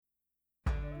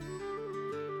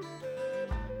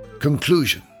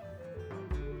Conclusion.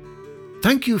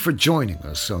 Thank you for joining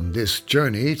us on this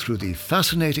journey through the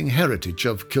fascinating heritage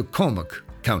of Kilcormac,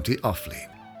 County Offaly.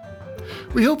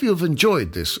 We hope you've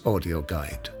enjoyed this audio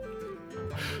guide.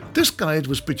 This guide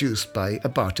was produced by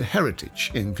Abarta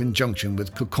Heritage in conjunction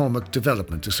with Kilcormac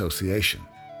Development Association.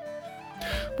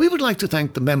 We would like to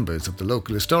thank the members of the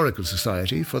local Historical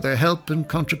Society for their help and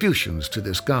contributions to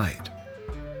this guide.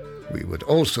 We would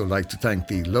also like to thank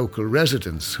the local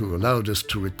residents who allowed us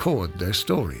to record their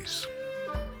stories.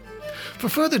 For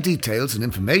further details and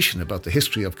information about the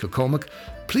history of Kilcormac,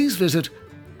 please visit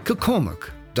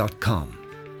kilcormac.com.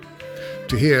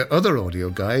 To hear other audio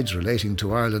guides relating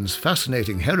to Ireland's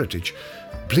fascinating heritage,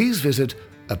 please visit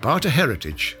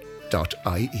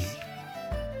abartaheritage.ie.